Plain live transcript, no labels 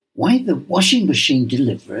why the washing machine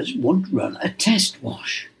deliverers won't run a test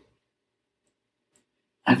wash.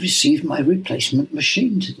 I've received my replacement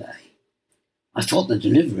machine today. I thought the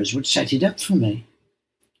deliverers would set it up for me.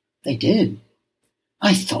 They did.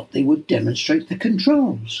 I thought they would demonstrate the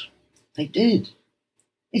controls. They did.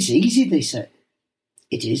 It's easy, they said.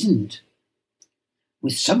 It isn't.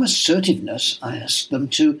 With some assertiveness, I asked them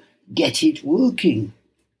to get it working.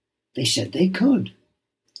 They said they could.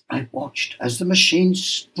 I watched as the machine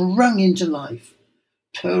sprung into life,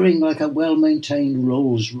 purring like a well-maintained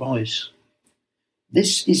Rolls-Royce.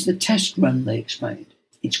 This is the test run, they explained.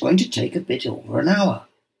 It's going to take a bit over an hour.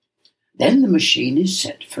 Then the machine is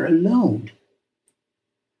set for a load.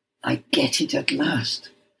 I get it at last.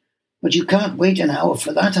 But you can't wait an hour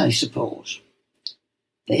for that, I suppose.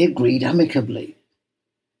 They agreed amicably.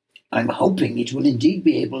 I'm hoping it will indeed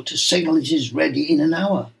be able to signal it is ready in an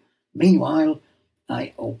hour. Meanwhile,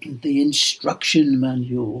 I opened the instruction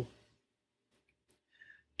manual.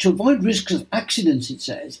 To avoid risks of accidents, it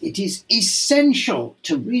says, it is essential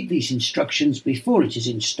to read these instructions before it is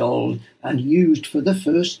installed and used for the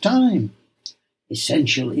first time.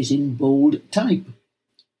 Essential is in bold type.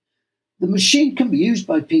 The machine can be used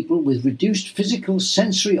by people with reduced physical,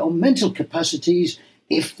 sensory or mental capacities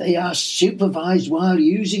if they are supervised while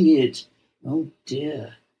using it. Oh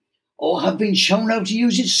dear. Or have been shown how to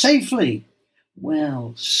use it safely.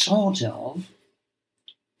 Well, sort of.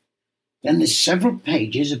 Then there's several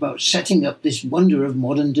pages about setting up this wonder of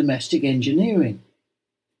modern domestic engineering.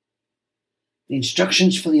 The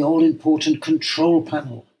instructions for the all-important control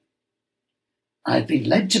panel. I've been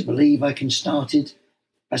led to believe I can start it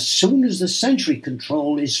as soon as the Sentry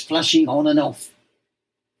control is flashing on and off.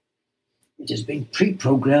 It has been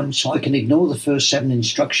pre-programmed so I can ignore the first 7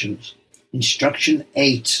 instructions. Instruction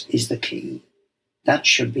 8 is the key. That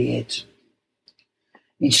should be it.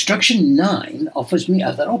 Instruction 9 offers me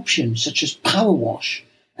other options such as Power Wash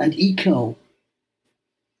and Eco.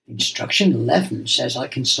 Instruction 11 says I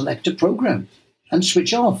can select a program and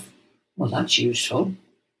switch off. Well, that's useful.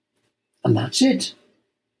 And that's it.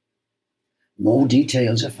 More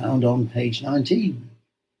details are found on page 19.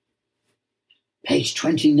 Page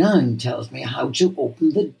 29 tells me how to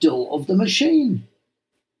open the door of the machine.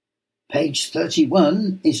 Page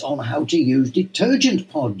 31 is on how to use detergent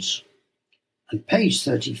pods. And page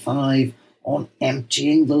 35 on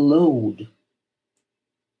emptying the load.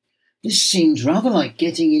 This seems rather like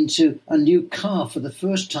getting into a new car for the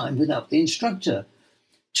first time without the instructor,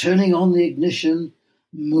 turning on the ignition,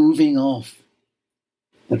 moving off.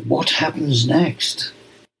 But what happens next?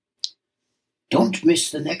 Don't miss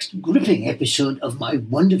the next gripping episode of my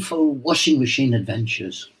wonderful washing machine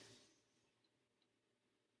adventures.